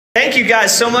Thank you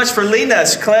guys so much for leading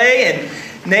us, Clay and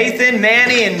Nathan,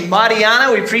 Manny, and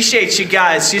Mariana. We appreciate you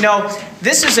guys. You know,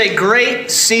 this is a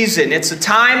great season. It's a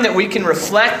time that we can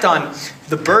reflect on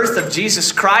the birth of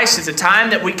Jesus Christ. It's a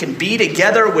time that we can be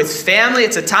together with family.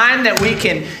 It's a time that we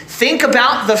can think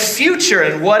about the future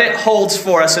and what it holds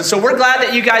for us. And so we're glad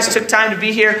that you guys took time to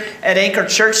be here at Anchor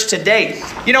Church today.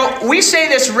 You know, we say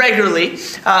this regularly,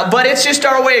 but it's just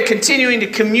our way of continuing to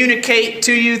communicate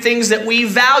to you things that we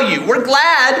value. We're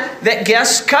glad that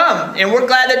guests come, and we're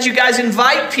glad that you guys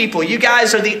invite people. You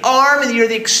guys are the arm and you're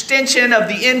the extension of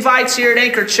the invites here at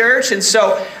Anchor Church, and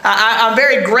so I'm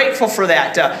very grateful for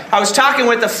that. I was talking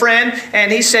with a friend,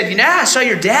 and he said, I saw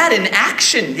your dad in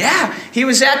action. Yeah, he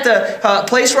was at the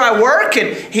place where I work,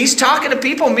 and he's talking to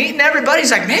people, meeting everybody.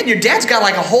 He's like, man, your dad's got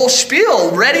like a whole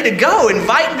spiel ready to go,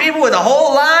 inviting people with a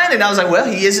whole line. And I was like, well,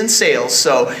 he is in sales,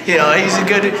 so, he's a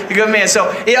good man.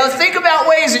 So, think about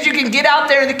ways that you can get out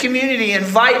there in the community,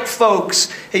 invite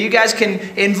folks. You guys can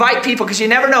invite people, because you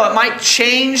never know, it might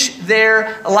change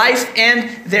their life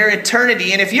and their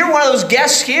eternity. And if you're one of those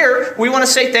guests here, we want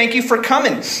to say thank you for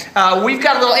coming. We've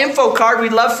got a little info card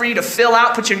we'd love for you to fill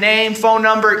out, put your name, phone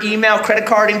number, email, credit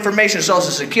card information,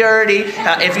 social security,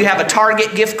 if you have a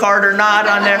Target gift card or not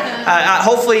on there.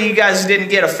 Hopefully you guys didn't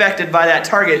get affected by that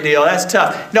Target deal. That's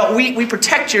tough. No, we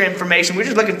protect your information. We're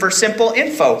just looking for simple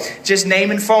info. Just name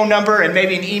and phone number and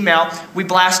maybe an email. We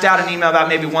blast out an email about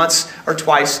maybe once or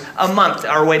twice a month,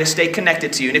 our way to stay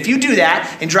connected to you. And if you do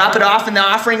that and drop it off in the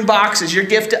offering box as your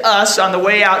gift to us on the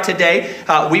way out today,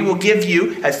 we will give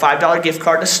you a $5 gift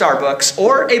card to Starbucks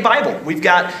or a Bible. We've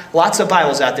got lots of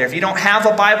Bibles out there. If you don't have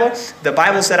a Bible, the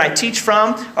Bibles that I teach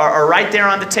from are right there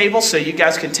on the table, so you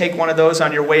guys can take one of those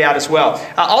on your way out as well.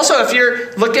 Also, if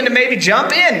you're looking to maybe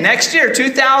jump in next year,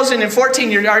 2014,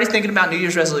 you're already thinking about New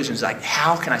Year's resolutions, like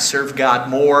how can I serve God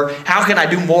more? How can I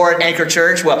do more at Anchor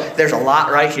Church? Well, there's a lot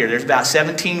right here. There's about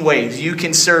 17 ways you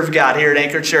can serve God here at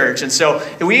Anchor Church. And so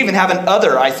we even have an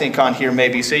other, I think, on here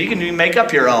maybe, so you can make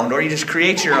up your own, or you just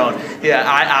create your own. Yeah,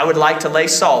 I would like to lay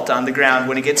salt on the ground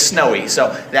when it gets snowy, so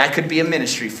that could be a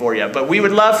ministry for you. But we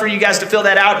would love for you guys to fill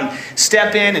that out and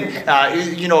step in and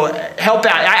help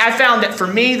out. I found that for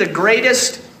me, the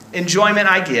greatest enjoyment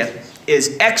I get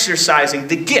is exercising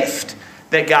the gift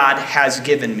that God has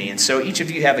given me. And so each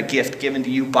of you have a gift given to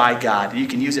you by God. You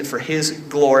can use it for His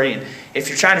glory. And if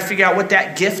you're trying to figure out what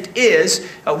that gift is,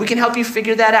 we can help you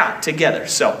figure that out together.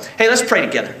 So, hey, let's pray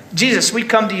together. Jesus, we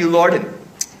come to you, Lord, and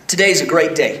today's a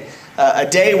great day. A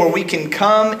day where we can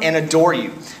come and adore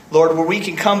you. Lord, where we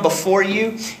can come before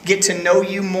you, get to know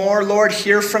you more, Lord,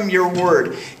 hear from your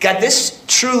word. God, this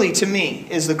truly to me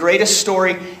is the greatest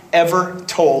story ever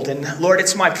told. And Lord,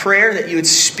 it's my prayer that you would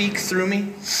speak through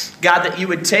me. God, that you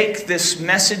would take this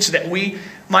message that we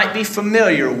might be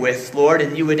familiar with, Lord,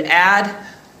 and you would add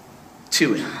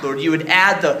to it. Lord, you would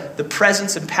add the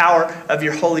presence and power of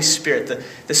your Holy Spirit,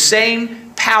 the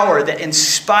same power that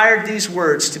inspired these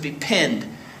words to be penned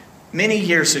many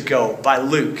years ago by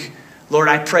Luke. Lord,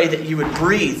 I pray that you would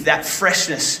breathe that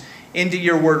freshness into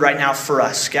your word right now for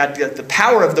us. God, the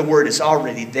power of the word is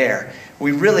already there.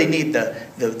 We really need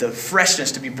the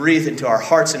freshness to be breathed into our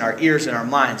hearts and our ears and our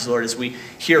minds, Lord, as we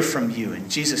hear from you. In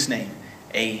Jesus' name,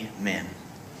 amen.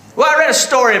 Well, I read a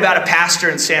story about a pastor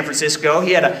in San Francisco.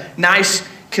 He had a nice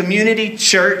community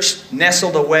church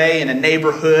nestled away in a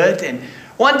neighborhood. And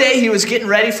one day he was getting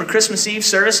ready for Christmas Eve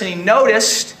service, and he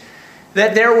noticed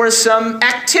that there was some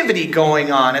activity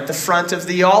going on at the front of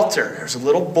the altar. There was a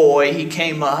little boy. He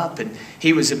came up and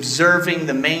he was observing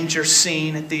the manger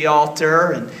scene at the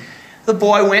altar. And the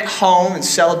boy went home and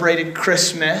celebrated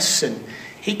Christmas. And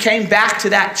he came back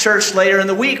to that church later in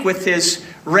the week with his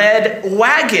red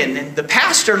wagon. And the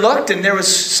pastor looked, and there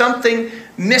was something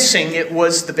missing. It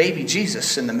was the baby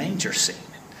Jesus in the manger scene.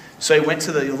 So he went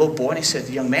to the little boy and he said,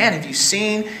 young man, have you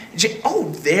seen? Oh,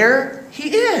 there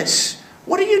he is.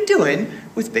 What are you doing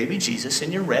with baby Jesus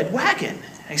in your red wagon?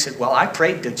 And he said, well, I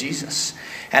prayed to Jesus.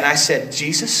 And I said,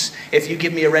 Jesus, if you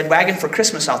give me a red wagon for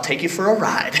Christmas, I'll take you for a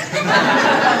ride.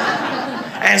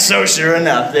 And so sure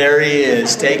enough, there he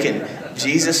is, taking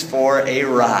Jesus for a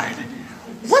ride.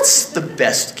 What's the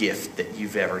best gift that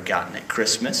you've ever gotten at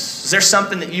Christmas? Is there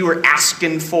something that you were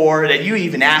asking for, that you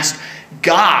even asked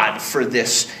God for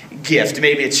this gift?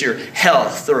 Maybe it's your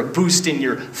health, or a boost in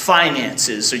your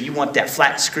finances, or you want that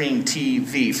flat screen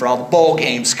TV for all the bowl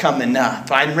games coming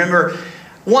up. I remember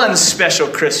one special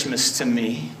Christmas to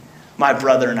me. My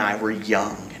brother and I were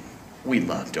young, and we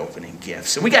loved opening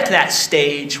gifts. And we got to that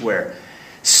stage where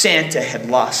Santa had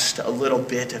lost a little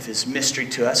bit of his mystery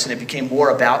to us, and it became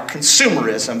more about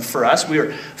consumerism for us. We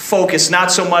were focused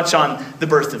not so much on the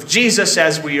birth of Jesus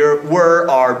as we were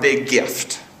our big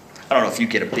gift. I don't know if you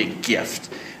get a big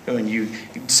gift when you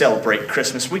celebrate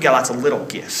Christmas. We got lots of little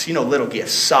gifts. You know, little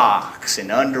gifts, socks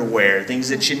and underwear, things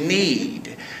that you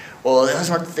need. Well, those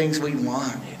weren't the things we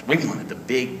wanted. We wanted the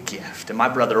big gift. And my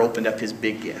brother opened up his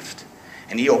big gift.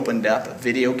 And he opened up a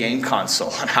video game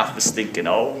console. And I was thinking,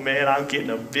 oh man, I'm getting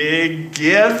a big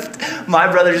gift.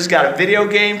 My brother just got a video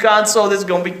game console. This is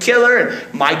going to be killer.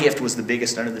 And my gift was the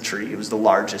biggest under the tree. It was the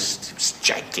largest. It was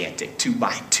gigantic,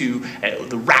 2x2.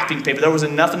 The wrapping paper. There was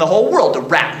enough in the whole world to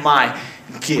wrap my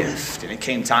gift. And it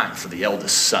came time for the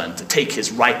eldest son to take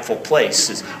his rightful place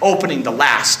as opening the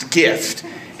last gift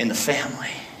in the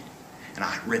family. And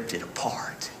I ripped it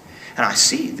apart. And I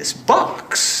see this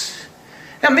box.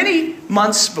 Now, many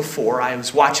months before, I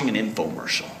was watching an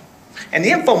infomercial. And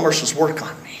the infomercials work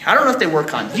on me. I don't know if they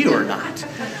work on you or not.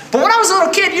 But when I was a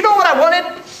little kid, you know what I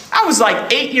wanted? I was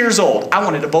like 8 years old. I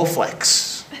wanted a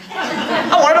Bowflex.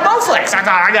 I wanted a Bowflex. I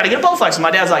thought, I got to get a Bowflex. And my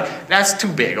dad's like, that's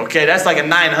too big, okay? That's like a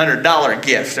 $900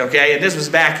 gift, okay? And this was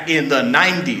back in the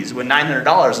 90s when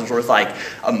 $900 was worth like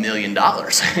 $1 million.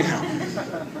 You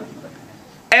know?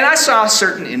 And I saw a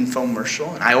certain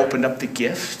infomercial, and I opened up the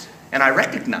gift, and I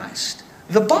recognized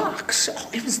the box. Oh,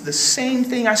 it was the same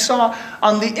thing I saw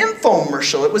on the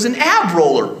infomercial. It was an ab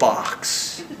roller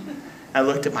box. I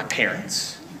looked at my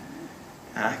parents,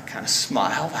 and I kind of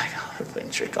smiled, like, oh, they're playing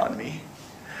a trick on me.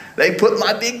 They put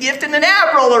my big gift in an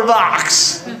ab roller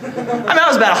box. I mean, I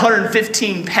was about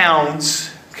 115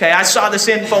 pounds. Okay, I saw this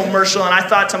infomercial, and I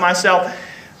thought to myself,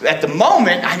 at the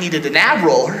moment, I needed an ab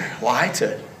roller. Why?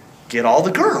 To get all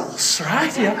the girls,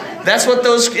 right? You know, that's what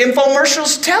those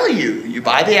infomercials tell you. You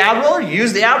buy the ab roller, you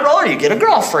use the ab roller, you get a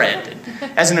girlfriend.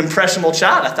 And as an impressionable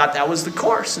child, I thought that was the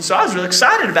course. And so I was really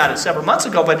excited about it several months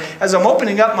ago. But as I'm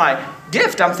opening up my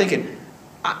gift, I'm thinking,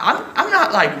 I'm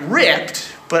not like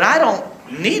ripped, but I don't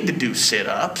need to do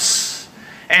sit-ups.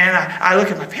 And I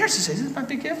look at my parents and say, is this my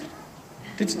big gift?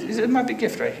 Is it my big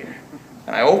gift right here?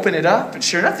 And I open it up, and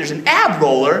sure enough, there's an ab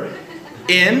roller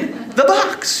in the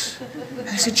box. And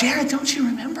I said, Jared, don't you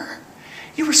remember?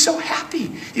 You were so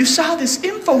happy. You saw this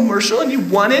infomercial and you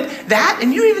wanted that.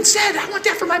 And you even said, I want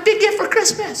that for my big gift for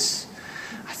Christmas.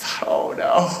 I thought, oh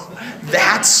no,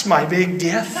 that's my big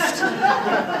gift.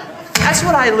 That's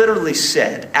what I literally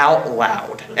said out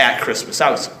loud at Christmas.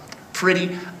 I was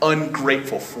pretty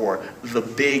ungrateful for the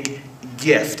big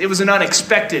gift. It was an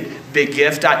unexpected big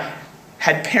gift. I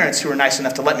had parents who were nice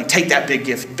enough to let me take that big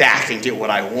gift back and get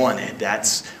what I wanted.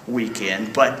 That's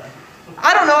weekend. But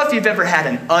I don't know if you've ever had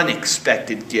an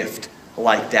unexpected gift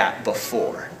like that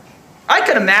before. I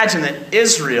can imagine that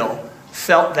Israel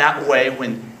felt that way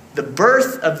when the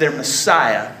birth of their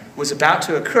Messiah was about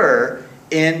to occur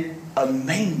in a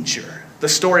manger. The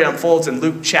story unfolds in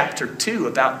Luke chapter 2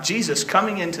 about Jesus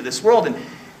coming into this world, and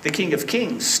the King of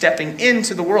Kings stepping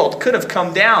into the world could have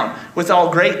come down with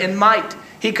all great and might.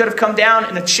 He could have come down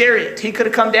in a chariot. He could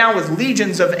have come down with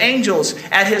legions of angels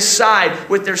at his side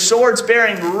with their swords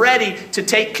bearing, ready to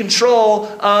take control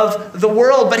of the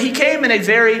world. But he came in a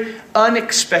very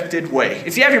unexpected way.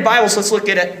 If you have your Bibles, let's look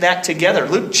at that together.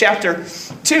 Luke chapter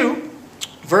 2,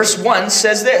 verse 1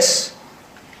 says this.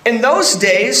 In those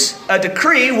days, a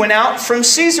decree went out from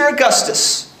Caesar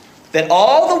Augustus that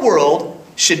all the world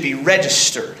should be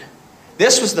registered.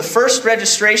 This was the first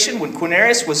registration when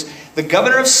Quirinius was the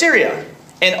governor of Syria.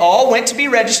 And all went to be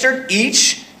registered,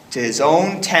 each to his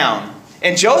own town.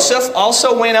 And Joseph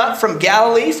also went up from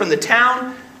Galilee, from the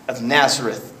town of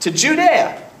Nazareth, to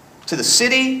Judea, to the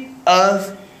city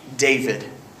of David,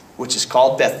 which is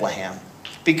called Bethlehem,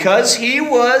 because he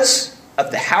was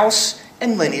of the house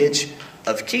and lineage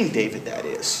of King David, that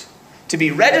is, to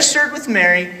be registered with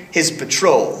Mary, his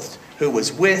betrothed, who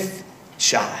was with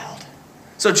child.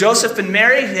 So Joseph and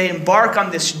Mary, they embark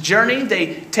on this journey.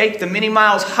 They take the many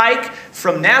miles hike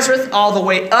from Nazareth all the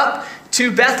way up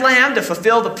to Bethlehem to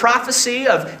fulfill the prophecy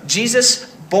of Jesus,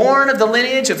 born of the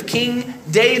lineage of King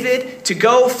David, to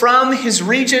go from his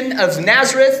region of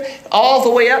Nazareth all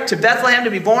the way up to Bethlehem to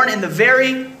be born in the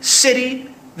very city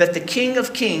that the King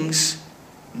of Kings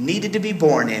needed to be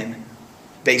born in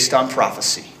based on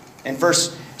prophecy. And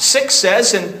verse 6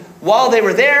 says, and while they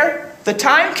were there, the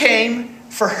time came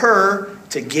for her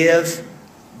to give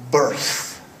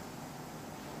birth.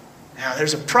 Now,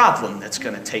 there's a problem that's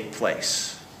going to take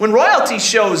place. When royalty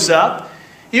shows up,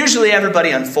 usually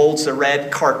everybody unfolds the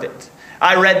red carpet.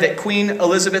 I read that Queen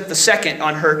Elizabeth II,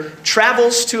 on her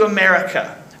travels to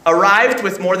America, arrived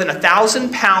with more than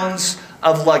 1,000 pounds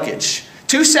of luggage.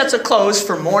 2 sets of clothes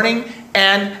for morning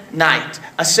and night.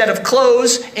 A set of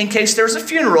clothes in case there was a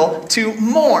funeral to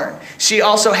mourn. She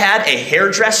also had a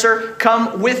hairdresser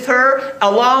come with her,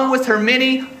 along with her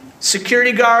many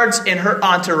security guards in her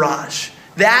entourage.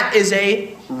 That is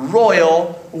a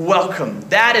royal welcome.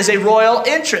 That is a royal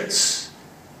entrance.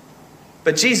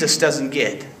 But Jesus doesn't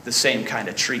get the same kind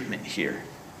of treatment here.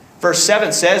 Verse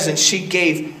 7 says, and she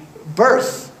gave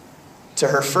birth to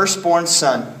her firstborn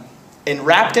son, and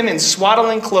wrapped him in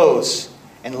swaddling clothes,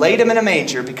 and laid him in a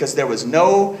manger, because there was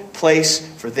no place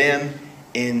for them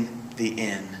in the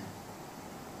inn.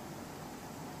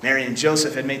 Mary and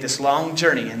Joseph had made this long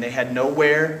journey, and they had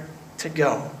nowhere to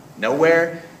go,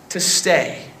 nowhere to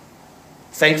stay.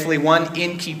 Thankfully, one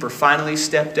innkeeper finally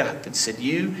stepped up and said,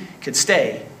 you could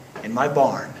stay in my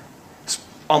barn. It's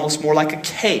almost more like a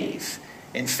cave.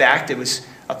 In fact, it was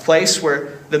a place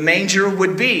where the manger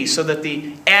would be so that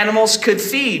the animals could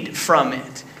feed from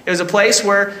it. It was a place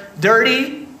where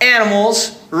dirty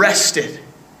animals rested.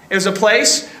 It was a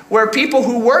place where people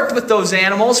who worked with those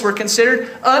animals were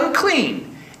considered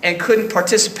unclean and couldn't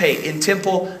participate in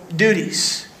temple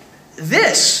duties.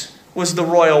 This was the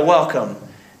royal welcome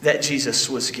that Jesus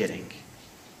was getting.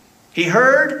 He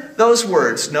heard those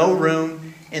words, no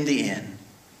room in the inn.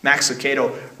 Max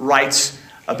Lucado writes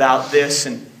about this,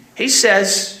 and he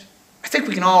says, I think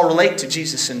we can all relate to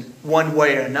Jesus in one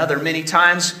way or another. Many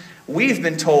times we've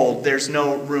been told there's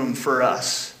no room for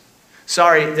us.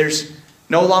 Sorry, there's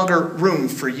no longer room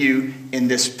for you in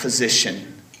this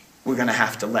position. We're going to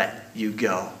have to let you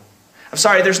go. I'm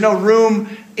sorry, there's no room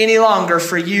any longer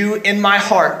for you in my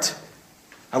heart.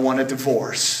 I want a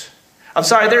divorce. I'm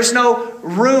sorry, there's no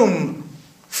room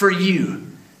for you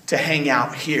to hang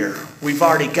out here. We've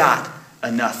already got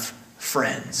enough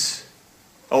friends.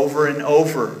 Over and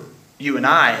over, you and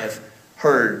I have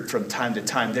heard from time to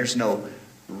time, there's no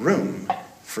room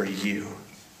for you.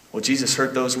 Well, Jesus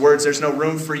heard those words, there's no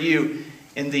room for you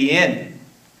in the inn.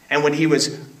 And when he was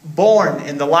born,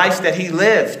 in the life that he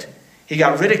lived, he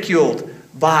got ridiculed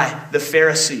by the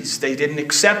Pharisees. They didn't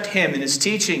accept him and his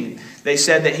teaching. They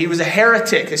said that he was a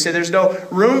heretic. They said, there's no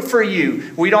room for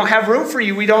you. We don't have room for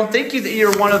you. We don't think that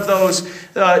you're one of those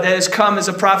that has come as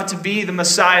a prophet to be the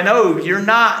Messiah. No, you're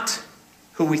not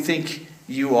who we think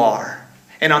you are.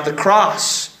 And on the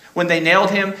cross, when they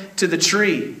nailed him to the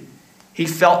tree, he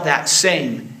felt that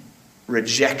same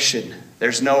rejection.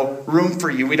 There's no room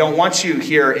for you. We don't want you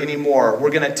here anymore.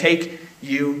 We're going to take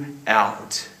you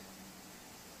out.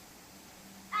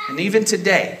 And even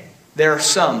today, there are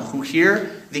some who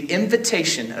hear the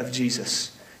invitation of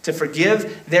Jesus to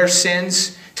forgive their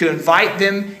sins, to invite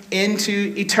them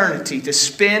into eternity, to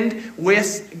spend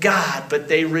with God, but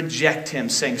they reject him,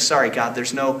 saying, sorry, God,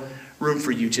 there's no room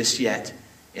for you just yet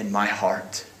in my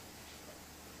heart.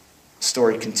 The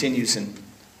story continues in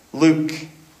Luke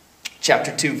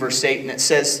chapter 2, verse 8, and it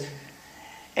says,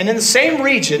 and in the same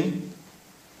region,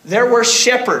 there were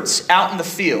shepherds out in the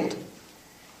field,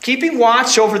 keeping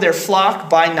watch over their flock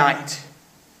by night.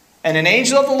 And an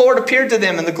angel of the Lord appeared to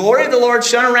them, and the glory of the Lord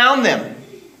shone around them.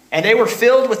 And they were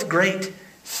filled with great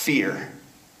fear.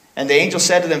 And the angel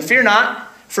said to them, fear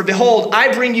not, for behold,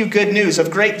 I bring you good news of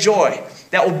great joy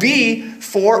that will be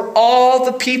for all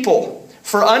the people.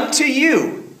 For unto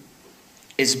you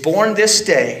is born this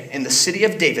day in the city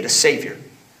of David a Savior,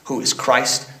 who is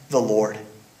Christ the Lord.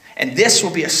 And this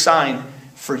will be a sign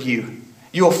for you.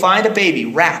 You will find a baby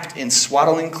wrapped in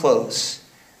swaddling clothes,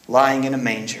 lying in a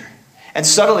manger. And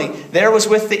suddenly there was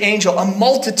with the angel a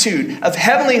multitude of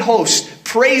heavenly hosts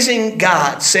praising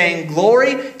God, saying,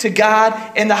 glory to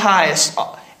God in the highest,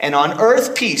 and on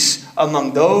earth peace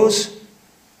among those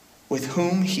with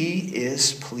whom he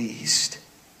is pleased.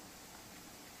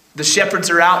 The shepherds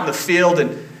are out in the field,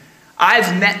 and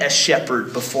I've met a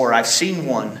shepherd before. I've seen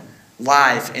one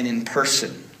live and in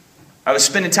person. I was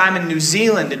spending time in New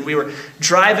Zealand, and we were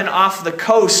driving off the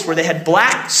coast where they had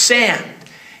black sand.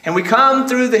 And we come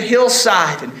through the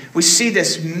hillside, and we see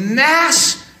this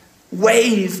mass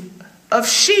wave of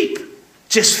sheep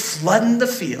just flooding the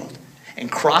field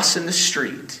and crossing the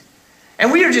street.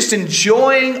 And we are just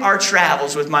enjoying our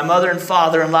travels with my mother and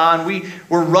father-in-law, and we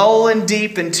were rolling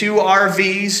deep in two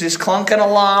RVs, just clunking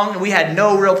along, and we had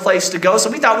no real place to go, so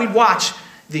we thought we'd watch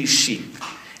these sheep.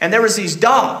 And there was these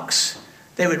dogs.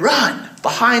 They would run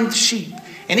behind the sheep.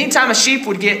 And anytime a sheep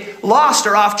would get lost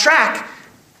or off track,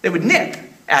 they would nip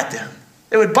at them.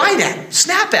 They would bite at them,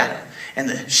 snap at them. And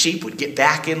the sheep would get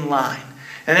back in line.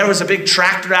 And there was a big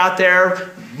tractor out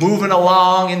there moving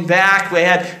along and back. They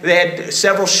had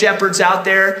several shepherds out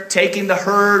there taking the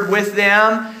herd with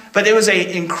them. But it was an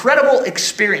incredible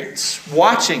experience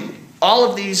watching all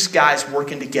of these guys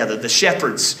working together. The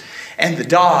shepherds and the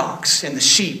dogs and the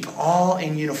sheep all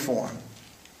in uniform.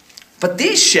 But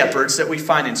these shepherds that we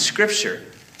find in Scripture,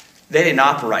 they didn't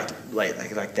operate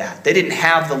like that. They didn't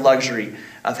have the luxury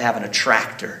of having a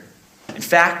tractor. In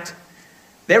fact,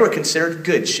 they were considered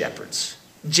good shepherds.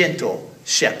 gentle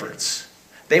shepherds.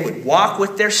 They would walk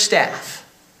with their staff,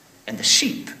 and the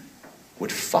sheep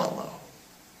would follow.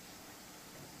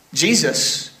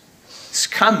 Jesus is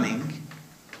coming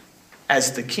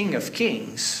as the King of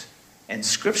Kings, and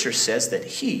Scripture says that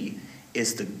he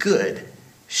is the good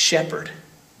shepherd.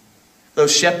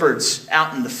 Those shepherds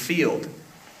out in the field,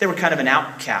 they were kind of an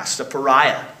outcast, a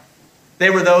pariah. They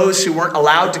were those who weren't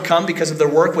allowed to come because of their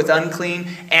work with unclean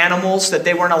animals, that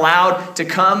they weren't allowed to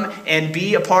come and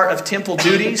be a part of temple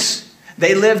duties.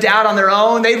 They lived out on their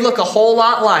own. They look a whole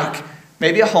lot like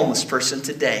maybe a homeless person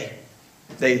today.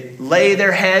 They lay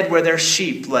their head where their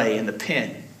sheep lay in the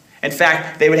pen. In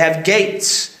fact, they would have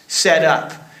gates set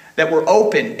up that were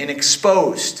open and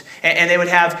exposed. And they would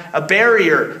have a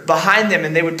barrier behind them,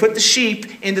 and they would put the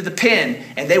sheep into the pen,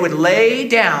 and they would lay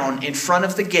down in front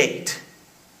of the gate.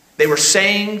 They were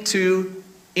saying to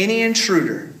any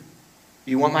intruder,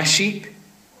 you want my sheep?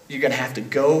 You're going to have to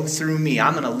go through me.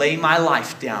 I'm going to lay my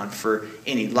life down for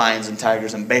any lions and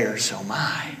tigers and bears. So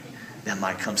that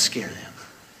might come scare them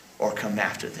or come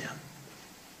after them.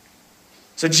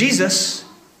 So Jesus,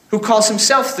 who calls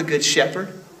himself the Good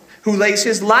Shepherd, who lays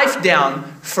his life down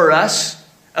for us,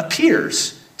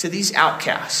 appears to these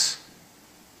outcasts,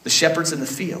 the shepherds in the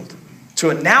field, to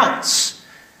announce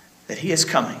that he is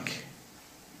coming.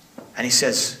 And he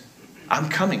says, I'm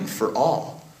coming for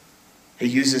all. He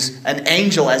uses an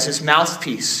angel as his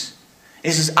mouthpiece.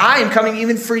 He says, I am coming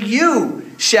even for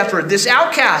you, shepherd, this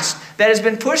outcast that has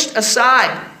been pushed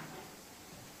aside.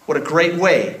 What a great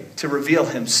way to reveal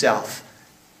himself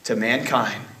to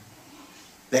mankind.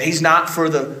 That he's not for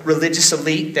the religious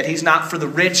elite, that he's not for the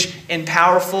rich and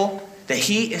powerful, that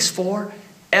he is for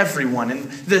everyone.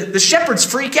 And the shepherds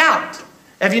freak out.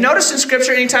 Have you noticed in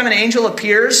Scripture, anytime an angel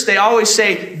appears, they always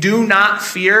say, do not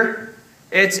fear?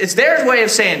 It's their way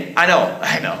of saying, I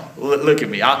know. Look at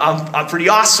me. I'm pretty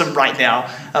awesome right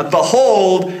now.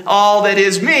 Behold all that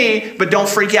is me, but don't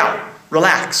freak out.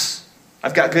 Relax.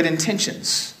 I've got good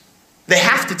intentions. They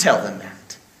have to tell them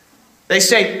that. They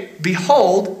say,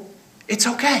 behold, it's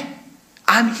okay.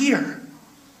 I'm here.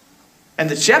 And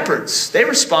the shepherds, they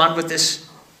respond with this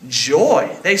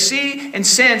joy. They see and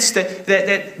sense that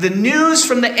the news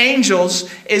from the angels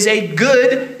is a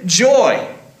good joy.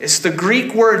 It's the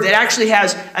Greek word that actually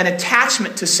has an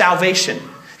attachment to salvation.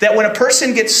 That when a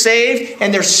person gets saved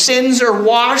and their sins are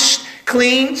washed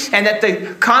clean, and that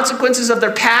the consequences of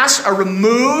their past are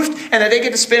removed, and that they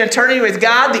get to spend eternity with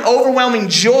God, the overwhelming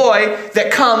joy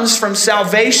that comes from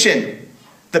salvation.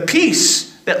 The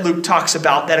peace that Luke talks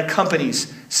about that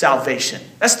accompanies salvation.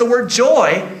 That's the word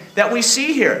joy that we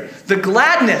see here. The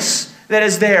gladness that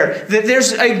is there. That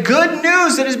there's a good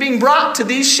news that is being brought to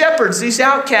these shepherds, these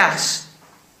outcasts.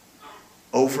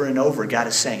 Over and over, God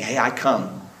is saying, hey, I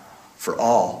come for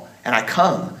all. And I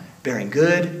come bearing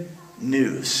good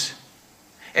news.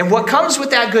 And what comes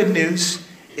with that good news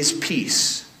is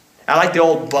peace. I like the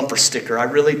old bumper sticker. I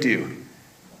really do.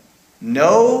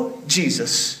 No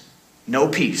Jesus, no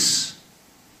peace.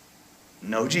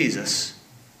 No Jesus,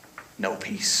 no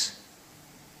peace.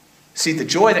 See, the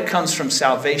joy that comes from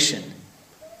salvation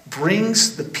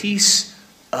brings the peace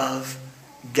of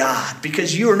God.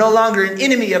 Because you are no longer an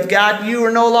enemy of God. You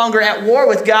are no longer at war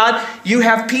with God. You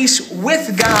have peace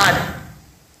with God.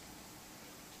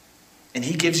 And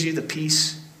he gives you the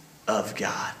peace of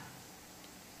God.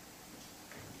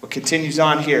 What continues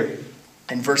on here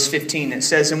in verse 15, it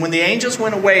says, and when the angels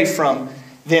went away from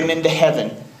them into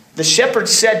heaven, the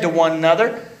shepherds said to one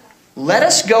another, let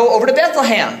us go over to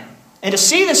Bethlehem and to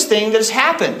see this thing that has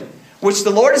happened, which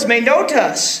the Lord has made known to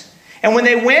us. And when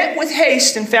they went with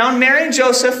haste and found Mary and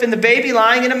Joseph and the baby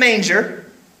lying in a manger,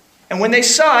 and when they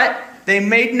saw it, they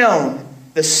made known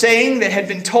the saying that had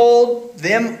been told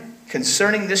them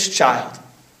concerning this child.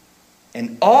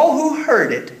 And all who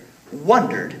heard it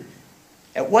wondered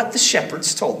at what the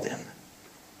shepherds told them.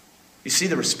 You see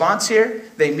the response here?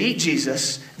 They meet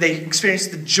Jesus. They experience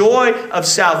the joy of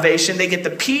salvation. They get the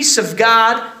peace of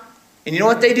God. And you know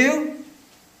what they do?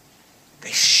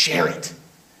 They share it.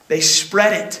 They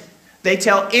spread it. They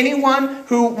tell anyone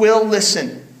who will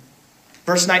listen.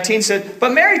 Verse 19 said,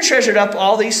 but Mary treasured up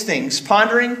all these things,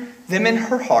 pondering them in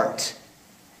her heart.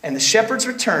 And the shepherds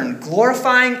returned,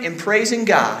 glorifying and praising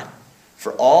God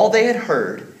for all they had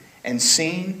heard and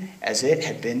seen as it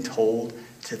had been told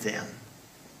to them.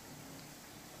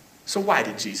 So why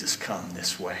did Jesus come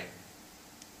this way?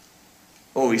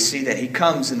 Oh, we see that he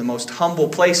comes in the most humble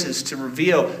places to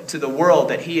reveal to the world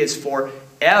that he is for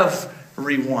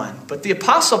everyone. But the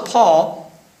Apostle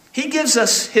Paul, he gives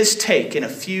us his take in a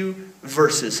few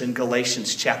verses in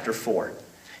Galatians chapter 4.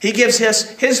 He gives us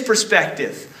his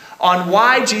perspective on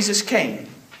why Jesus came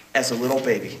as a little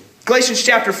baby. Galatians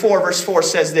chapter 4, verse 4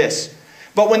 says this,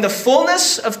 "But when the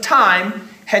fullness of time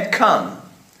had come,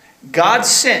 God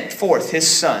sent forth his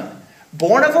Son,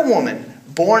 born of a woman,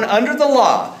 born under the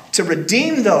law, to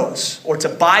redeem those," or to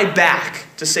buy back,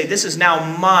 to say, "This is now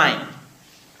mine,"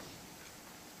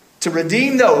 to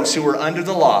redeem those who were under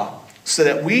the law, so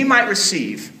that we might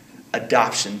receive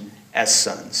adoption as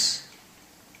sons.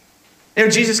 You know,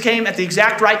 Jesus came at the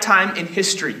exact right time in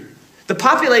history. The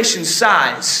population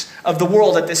size of the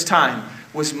world at this time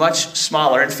was much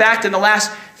smaller. In fact, in the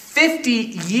last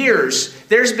 50 years,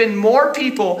 there's been more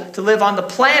people to live on the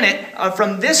planet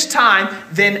from this time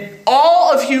than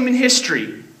all of human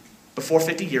history before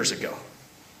 50 years ago.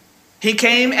 He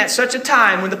came at such a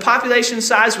time when the population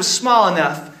size was small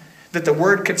enough that the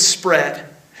word could spread.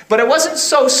 But it wasn't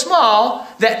so small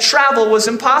that travel was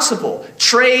impossible.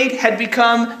 Trade had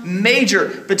become major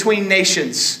between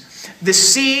nations. The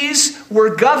seas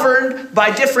were governed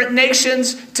by different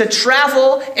nations to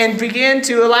travel and begin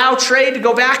to allow trade to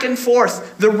go back and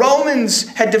forth. The Romans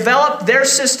had developed their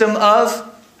system of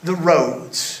the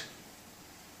roads.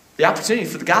 The opportunity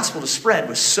for the gospel to spread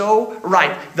was so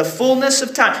right. The fullness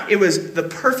of time. It was the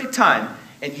perfect time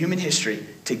in human history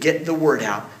to get the word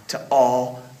out to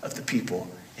all of the people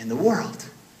in the world.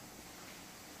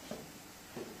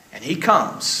 And he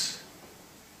comes.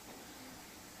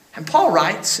 And Paul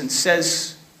writes and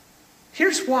says,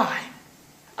 here's why.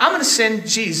 I'm going to send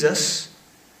Jesus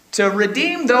to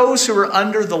redeem those who are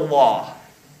under the law.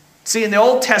 See, in the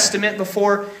Old Testament,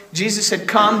 before Jesus had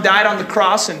come, died on the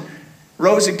cross, and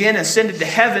rose again and ascended to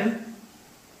heaven,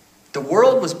 the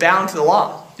world was bound to the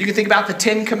law. You can think about the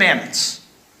 10 Commandments.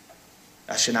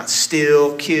 Thou shalt not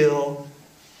steal, kill.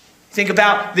 Think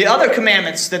about the other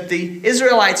commandments that the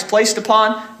Israelites placed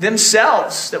upon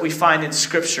themselves that we find in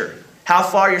Scripture. How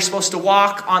far you're supposed to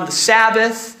walk on the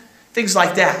Sabbath, things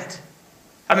like that.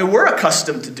 I mean, we're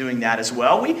accustomed to doing that as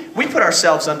well. We put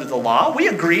ourselves under the law. We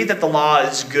agree that the law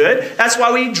is good. That's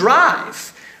why we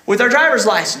drive with our driver's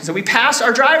license and we pass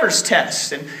our driver's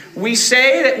test. And we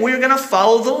say that we're going to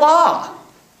follow the law.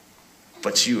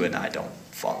 But you and I don't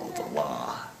follow the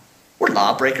law. We're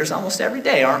lawbreakers almost every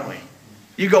day, aren't we?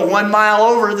 You go 1 mile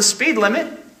over the speed limit,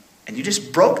 and you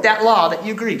just broke that law that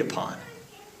you agreed upon.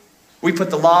 We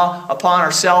put the law upon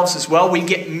ourselves as well. We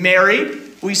get married.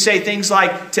 We say things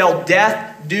like, till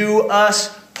death do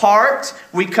us part.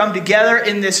 We come together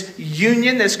in this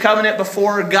union, this covenant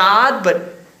before God,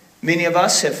 but many of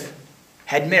us have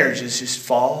had marriages just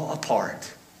fall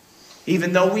apart.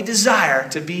 Even though we desire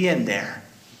to be in there,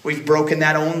 we've broken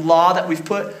that own law that we've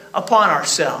put upon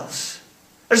ourselves.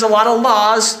 There's a lot of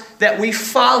laws that we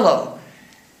follow.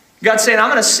 God's saying, I'm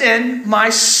going to send my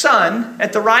Son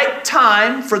at the right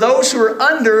time for those who are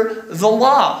under the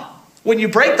law. When you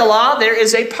break the law, there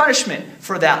is a punishment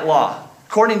for that law.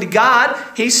 According to God,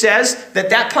 he says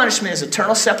that that punishment is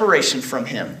eternal separation from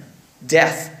him.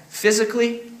 Death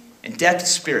physically and death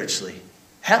spiritually.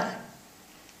 Hell.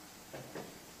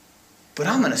 But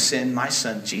I'm going to send my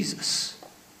Son Jesus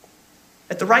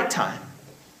at the right time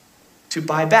to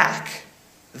buy back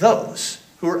those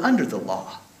who are under the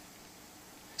law.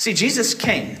 See, Jesus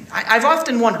came. I've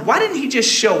often wondered, why didn't he just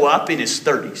show up in his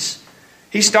 30s?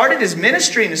 He started his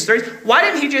ministry in his 30s. Why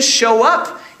didn't he just show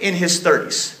up in his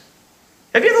 30s?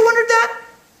 Have you ever wondered that?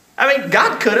 I mean,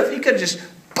 God could have. He could have just,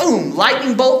 boom,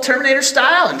 lightning bolt Terminator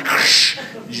style, and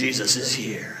Jesus is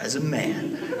here as a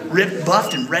man, ripped,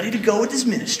 buffed, and ready to go with his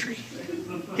ministry.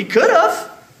 He could have.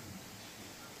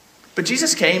 But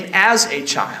Jesus came as a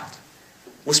child,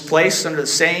 was placed under the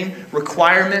same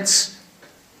requirements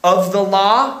of the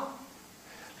law,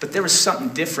 but there was something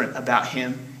different about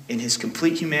him in his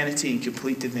complete humanity and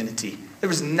complete divinity. There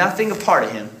was nothing a part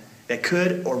of him that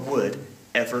could or would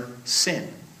ever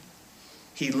sin.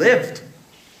 He lived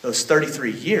those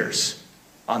 33 years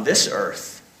on this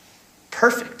earth,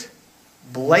 perfect,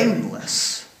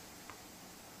 blameless.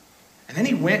 And then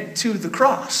he went to the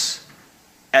cross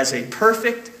as a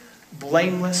perfect,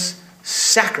 blameless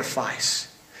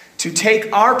sacrifice to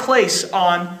take our place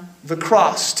on the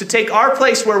cross, to take our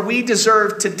place where we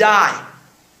deserve to die.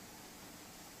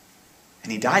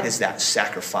 And he died as that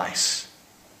sacrifice.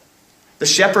 The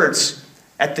shepherds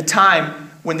at the time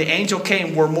when the angel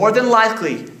came were more than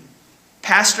likely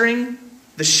pasturing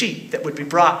the sheep that would be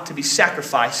brought to be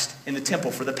sacrificed in the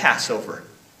temple for the Passover.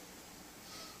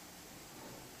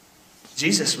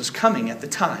 Jesus was coming at the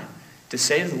time to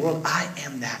say to the world, I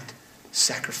am that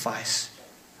sacrifice.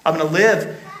 I'm going to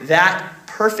live that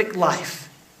perfect life.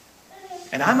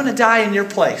 And I'm going to die in your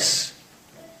place.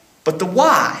 But the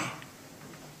why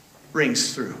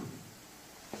rings through.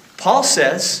 Paul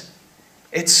says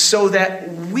it's so that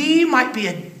we might be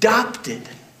adopted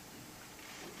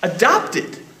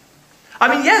Adopted. I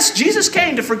mean, yes, Jesus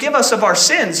came to forgive us of our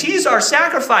sins. He's our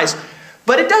sacrifice.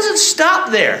 But it doesn't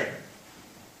stop there.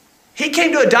 He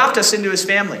came to adopt us into his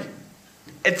family.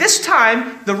 At this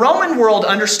time, the Roman world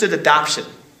understood adoption.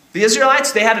 The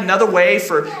Israelites, they had another way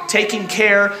for taking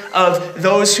care of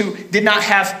those who did not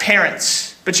have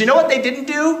parents. But you know what they didn't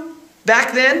do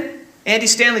back then? Andy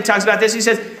Stanley talks about this. He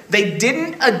says they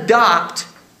didn't adopt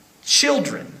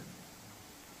children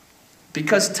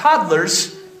because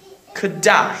toddlers could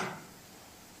die.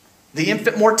 The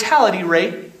infant mortality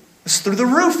rate was through the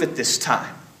roof at this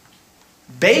time.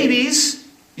 Babies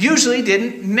usually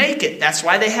didn't make it. That's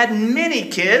why they had many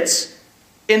kids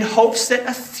in hopes that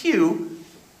a few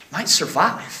might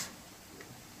survive.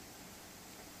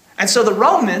 And so the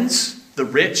Romans, the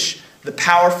rich, the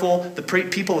powerful, the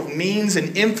people of means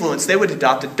and influence, they would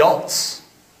adopt adults.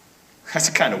 That's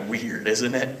kind of weird,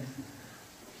 isn't it?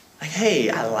 Like, hey,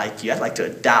 I like you. I'd like to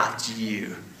adopt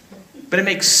you. But it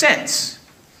makes sense.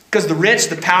 Because the rich,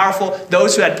 the powerful,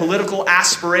 those who had political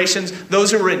aspirations,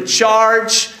 those who were in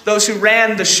charge, those who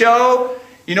ran the show,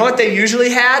 you know what they usually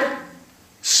had?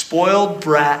 Spoiled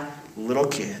brat little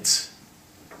kids.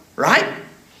 Right?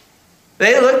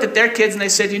 They looked at their kids and they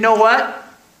said, you know what?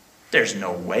 There's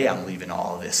no way I'm leaving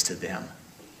all of this to them.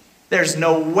 There's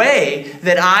no way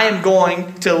that I am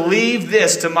going to leave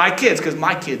this to my kids because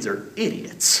my kids are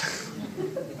idiots.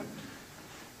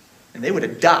 And they would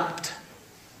adopt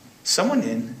someone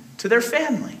into their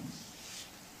family.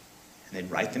 And they'd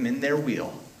write them in their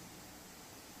will.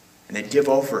 And they'd give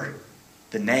over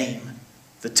the name,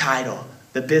 the title,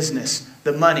 the business,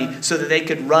 the money, so that they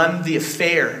could run the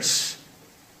affairs.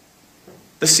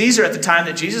 The Caesar at the time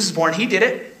that Jesus was born, he did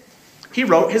it. He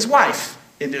wrote his wife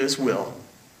into his will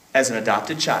as an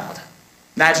adopted child.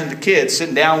 Imagine the kid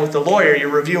sitting down with the lawyer, you're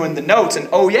reviewing the notes, and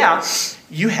oh yeah,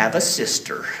 you have a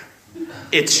sister.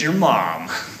 It's your mom.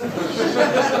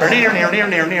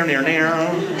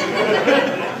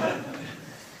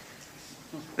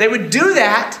 They would do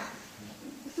that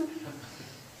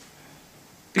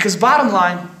because bottom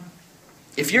line,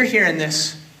 if you're hearing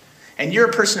this and you're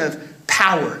a person of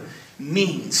power,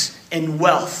 means, and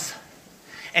wealth,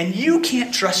 and you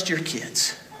can't trust your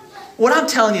kids, what I'm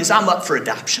telling you is I'm up for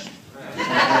adoption.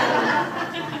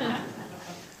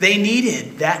 They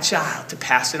needed that child to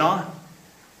pass it on.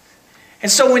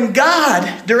 And so when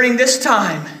God, during this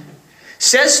time,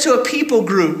 says to a people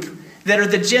group that are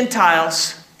the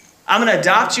Gentiles, I'm going to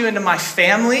adopt you into my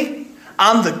family.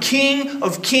 I'm the King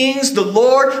of kings, the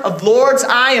Lord of lords.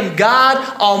 I am God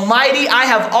Almighty. I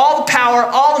have all the power,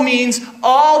 all the means,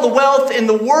 all the wealth in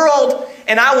the world.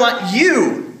 And I want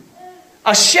you,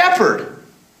 a shepherd,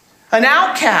 an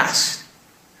outcast,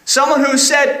 someone who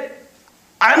said,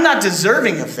 I'm not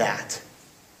deserving of that.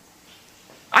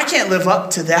 I can't live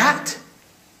up to that.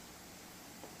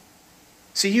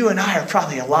 See, you and I are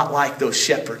probably a lot like those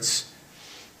shepherds.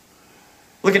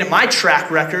 Looking at my track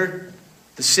record,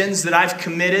 the sins that I've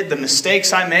committed, the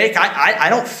mistakes I make, I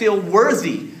don't feel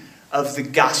worthy of the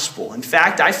gospel. In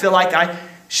fact, I feel like I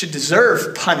should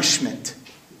deserve punishment.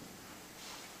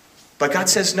 But God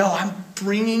says, no, I'm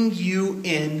bringing you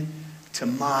in to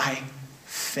my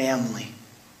family.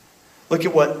 Look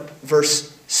at what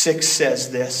verse 6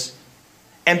 says this.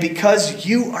 And because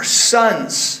you are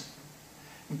sons,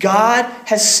 God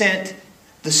has sent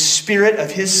the Spirit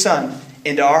of his Son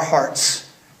into our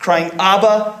hearts, crying,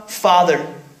 Abba, Father,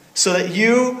 so that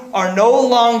you are no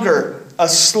longer a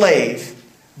slave,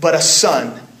 but a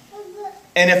son.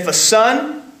 And if a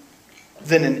son,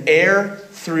 then an heir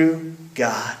through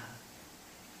God.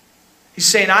 He's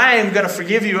saying, I am going to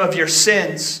forgive you of your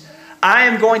sins. I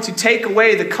am going to take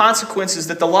away the consequences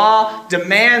that the law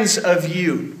demands of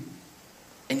you.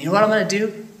 And you know what I'm going to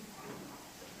do?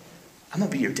 I'm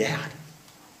going to be your dad.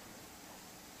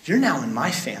 You're now in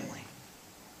my family.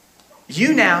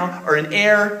 You now are an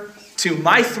heir to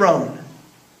my throne.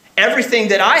 Everything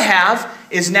that I have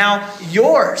is now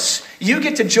yours. You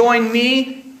get to join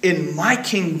me in my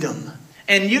kingdom.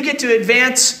 And you get to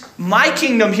advance my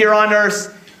kingdom here on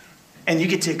earth. And you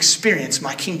get to experience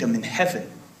my kingdom in heaven.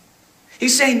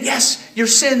 He's saying, yes, your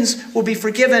sins will be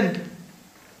forgiven.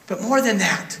 But more than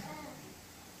that,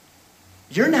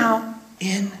 you're now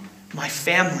in my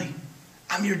family.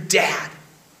 I'm your dad.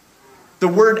 The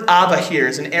word Abba here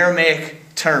is an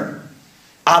Aramaic term.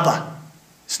 Abba.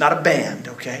 It's not a band,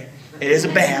 okay? It is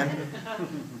a band.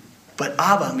 But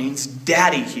Abba means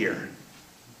daddy here.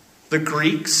 The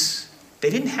Greeks, they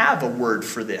didn't have a word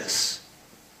for this.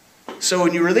 So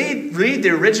when you read the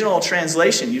original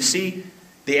translation, you see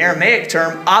the Aramaic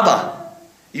term Abba.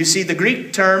 You see the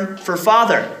Greek term for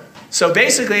father. So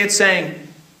basically it's saying,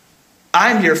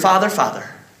 I'm your father, Father.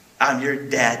 I'm your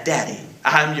daddy.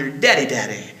 I'm your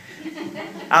daddy.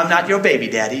 I'm not your baby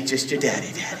daddy, just your daddy.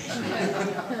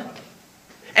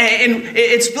 And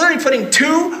it's literally putting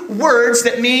two words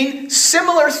that mean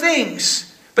similar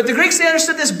things. But the Greeks, they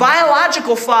understood this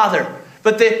biological father.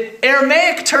 But the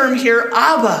Aramaic term here,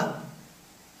 Abba,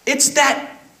 it's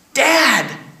that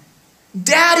dad,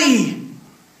 daddy.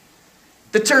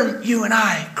 The term you and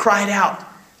I cried out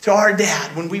to our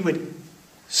dad when we would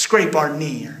scrape our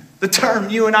knee. Or the term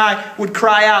you and I would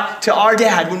cry out to our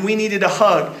dad when we needed a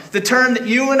hug. The term that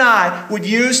you and I would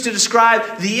use to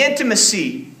describe the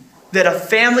intimacy that a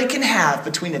family can have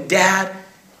between a dad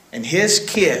and his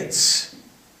kids.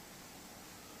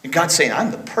 And God's saying,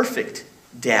 I'm the perfect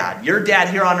dad. Your dad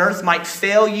here on earth might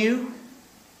fail you,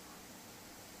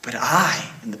 but I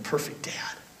am the perfect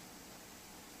dad.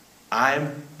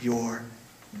 I'm your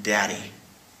daddy.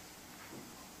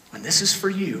 And this is for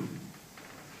you.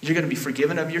 You're going to be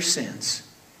forgiven of your sins,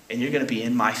 and you're going to be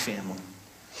in my family.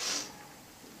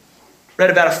 Read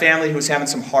about a family who was having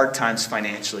some hard times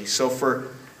financially. So for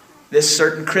this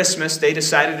certain Christmas, they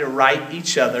decided to write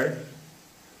each other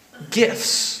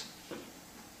gifts,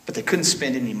 but they couldn't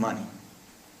spend any money.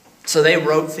 So they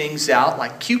wrote things out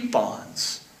like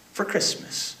coupons for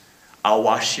Christmas. I'll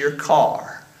wash your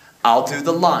car. I'll do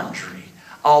the laundry.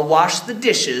 I'll wash the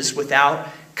dishes without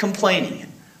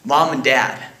complaining. Mom and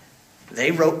Dad, they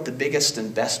wrote the biggest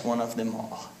and best one of them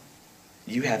all.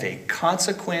 You have a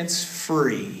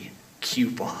consequence-free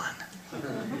coupon.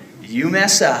 You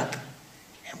mess up,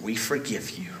 and we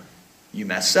forgive you. You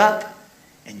mess up,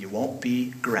 and you won't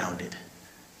be grounded.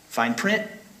 Fine print,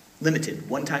 limited,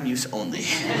 one-time use only.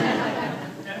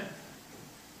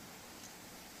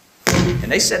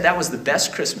 And they said that was the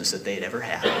best Christmas that they had ever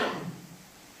had.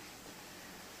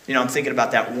 You know, I'm thinking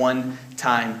about that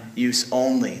one-time use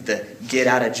only, the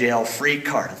get-out-of-jail-free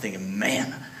card. I'm thinking,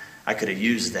 man, I could have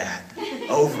used that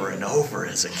over and over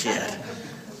as a kid.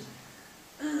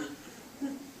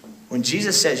 When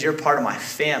Jesus says, you're part of my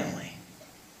family,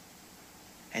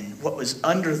 and what was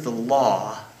under the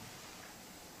law,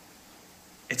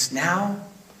 it's now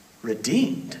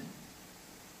redeemed,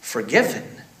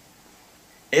 forgiven.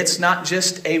 It's not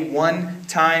just a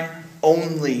one-time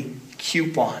only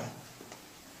coupon.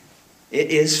 It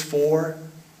is for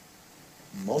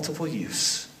multiple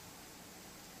use.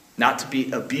 Not to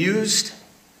be abused,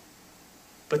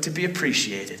 but to be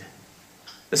appreciated.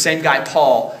 The same guy,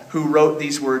 Paul, who wrote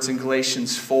these words in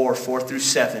Galatians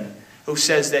 4:4-7, who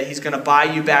says that he's going to buy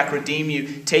you back, redeem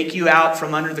you, take you out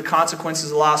from under the consequences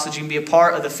of the law so that you can be a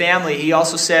part of the family. He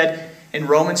also said in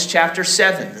Romans chapter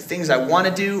 7, the things I want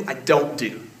to do, I don't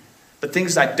do. The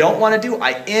things I don't want to do,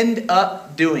 I end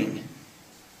up doing.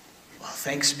 Well,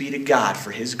 thanks be to God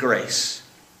for his grace.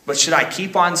 But should I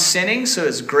keep on sinning so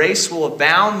his grace will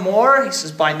abound more? He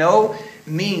says, by no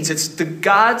means. It's the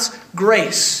God's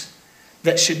grace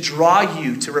that should draw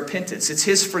you to repentance. It's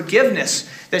his forgiveness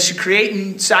that should create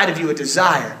inside of you a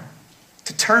desire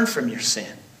to turn from your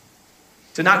sin,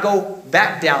 to not go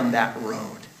back down that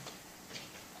road.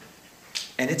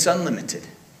 And it's unlimited.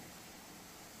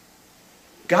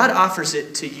 God offers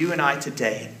it to you and I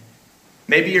today.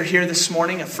 Maybe you're here this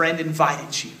morning, a friend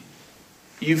invited you.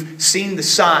 You've seen the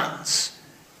signs.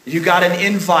 You got an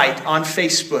invite on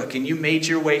Facebook and you made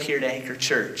your way here to Anchor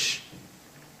Church.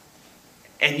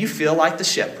 And you feel like the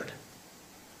shepherd.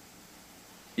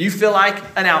 You feel like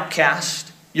an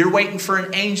outcast. You're waiting for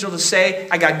an angel to say,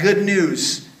 I got good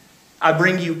news. I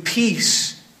bring you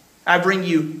peace. I bring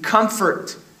you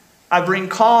comfort. I bring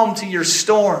calm to your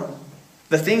storm.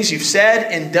 The things you've said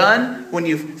and done when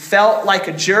you've felt like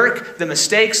a jerk, the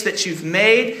mistakes that you've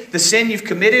made, the sin you've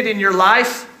committed in your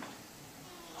life.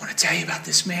 I want to tell you about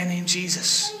this man named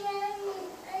Jesus.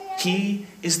 He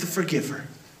is the forgiver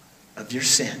of your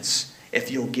sins if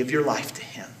you'll give your life to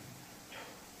him.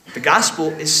 The gospel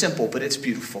is simple, but it's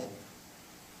beautiful.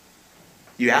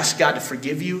 You ask God to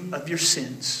forgive you of your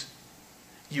sins.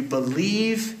 You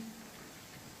believe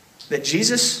that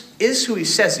Jesus is who he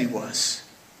says he was,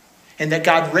 and that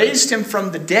God raised him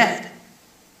from the dead.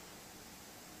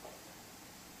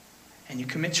 And you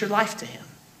commit your life to him.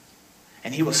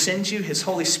 And he will send you his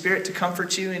Holy Spirit to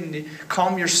comfort you and to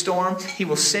calm your storm. He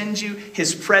will send you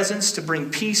his presence to bring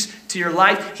peace to your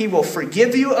life. He will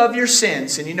forgive you of your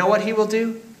sins. And you know what he will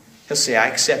do? He'll say, I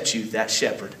accept you, that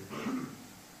shepherd.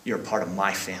 You're a part of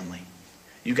my family.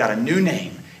 You got a new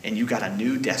name and you got a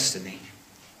new destiny.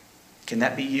 Can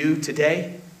that be you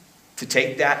today? To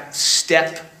take that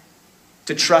step,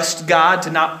 to trust God, to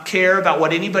not care about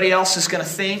what anybody else is going to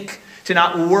think, to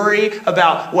not worry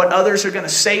about what others are going to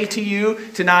say to you,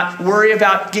 to not worry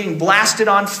about getting blasted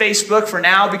on Facebook for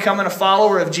now becoming a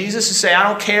follower of Jesus, to say, I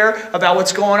don't care about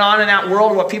what's going on in that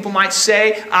world, what people might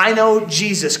say. I know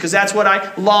Jesus, because that's what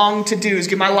I long to do, is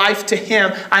give my life to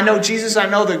him. I know Jesus. I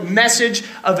know the message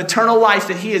of eternal life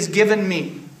that he has given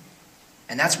me.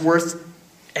 And that's worth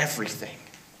everything.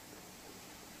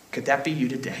 Could that be you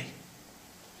today?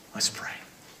 Let's pray.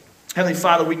 Heavenly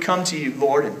Father, we come to you,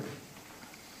 Lord, and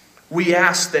we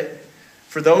ask that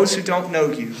for those who don't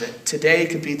know you, that today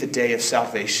could be the day of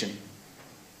salvation.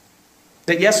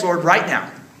 That yes, Lord, right now,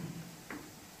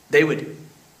 they would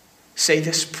say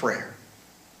this prayer.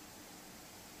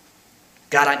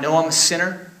 God, I know I'm a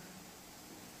sinner.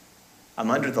 I'm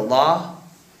under the law.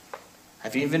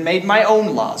 I've even made my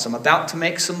own laws. I'm about to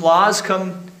make some laws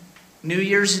come New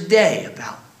Year's Day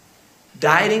about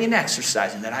dieting and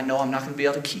exercising that I know I'm not going to be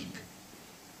able to keep.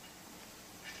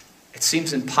 It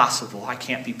seems impossible. I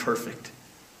can't be perfect.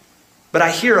 But I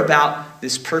hear about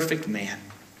this perfect man,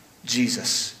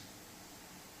 Jesus,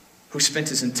 who spent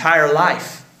his entire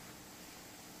life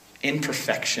in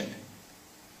perfection.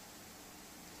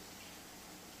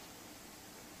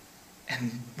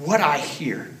 And what I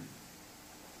hear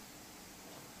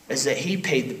is that he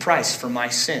paid the price for my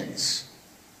sins.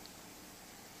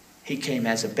 He came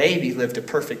as a baby, lived a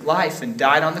perfect life, and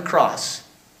died on the cross.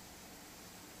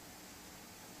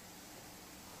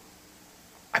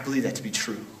 I believe that to be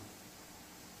true.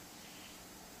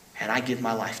 And I give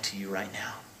my life to you right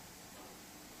now.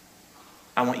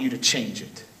 I want you to change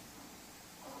it.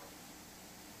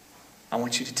 I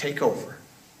want you to take over.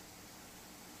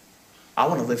 I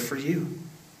want to live for you.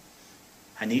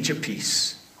 I need your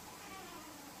peace.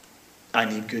 I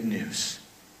need good news.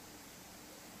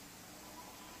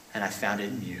 And I found it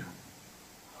in you.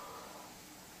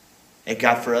 And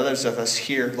God, for others of us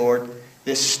here, Lord,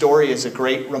 this story is a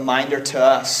great reminder to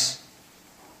us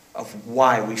of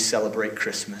why we celebrate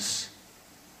Christmas.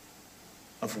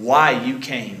 Of why you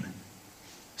came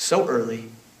so early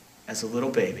as a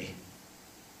little baby.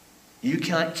 You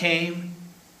came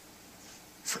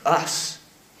for us.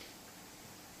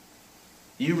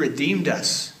 You redeemed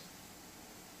us.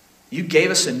 You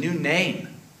gave us a new name.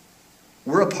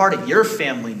 We're a part of your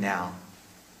family now.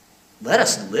 Let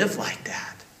us live like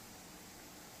that.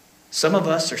 Some of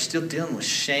us are still dealing with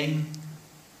shame,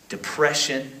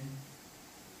 depression.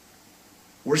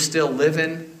 We're still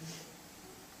living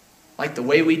like the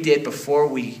way we did before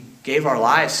we gave our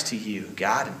lives to you,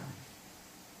 God.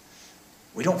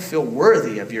 We don't feel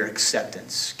worthy of your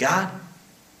acceptance. God,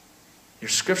 your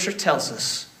scripture tells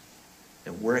us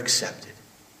that we're accepted.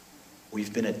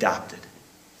 We've been adopted.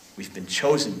 We've been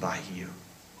chosen by you.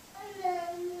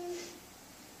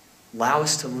 Allow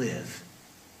us to live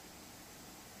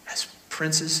as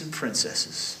princes and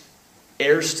princesses,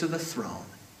 heirs to the throne,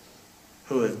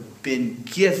 who have been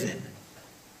given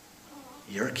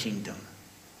your kingdom.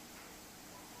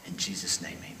 In Jesus'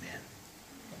 name, amen.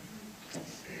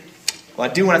 Well,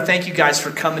 I do want to thank you guys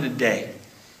for coming today.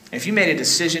 If you made a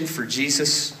decision for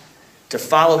Jesus, to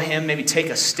follow him, maybe take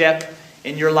a step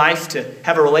in your life to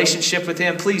have a relationship with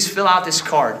him, please fill out this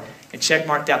card and check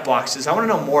mark that box. Says, I want to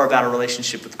know more about a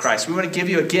relationship with Christ. We want to give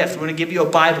you a gift. We want to give you a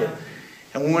Bible.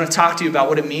 And we want to talk to you about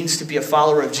what it means to be a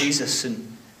follower of Jesus.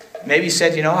 And maybe you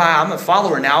said, you know, I'm a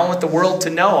follower now. I want the world to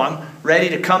know. I'm ready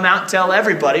to come out and tell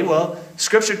everybody. Well,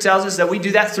 Scripture tells us that we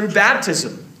do that through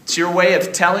baptism. It's your way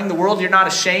of telling the world you're not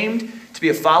ashamed to be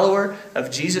a follower of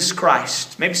Jesus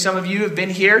Christ. Maybe some of you have been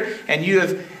here and you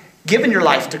have given your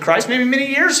life to Christ maybe many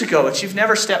years ago, but you've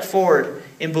never stepped forward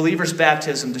in believer's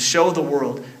baptism to show the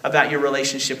world about your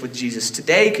relationship with Jesus.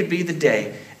 Today could be the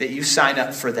day that you sign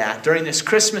up for that. During this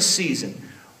Christmas season,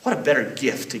 what a better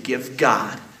gift to give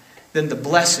God than the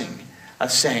blessing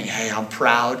of saying, hey, I'm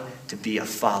proud to be a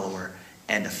follower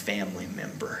and a family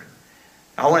member.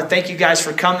 I want to thank you guys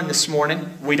for coming this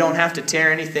morning. We don't have to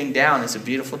tear anything down. It's a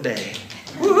beautiful day.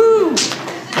 Woohoo!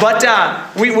 But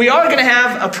we are going to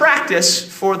have a practice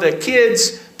for the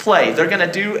kids' play. They're going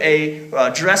to do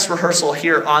a dress rehearsal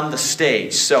here on the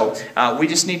stage. So we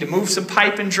just need to move some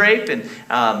pipe and drape, and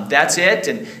that's it.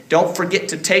 And don't forget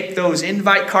to take those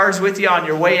invite cards with you on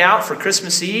your way out for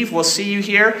Christmas Eve. We'll see you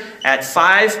here at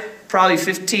 5, probably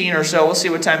 15 or so. We'll see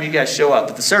what time you guys show up.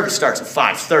 But the service starts at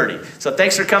 5:30. So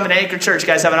thanks for coming to Anchor Church,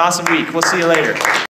 guys. Have an awesome week. We'll see you later.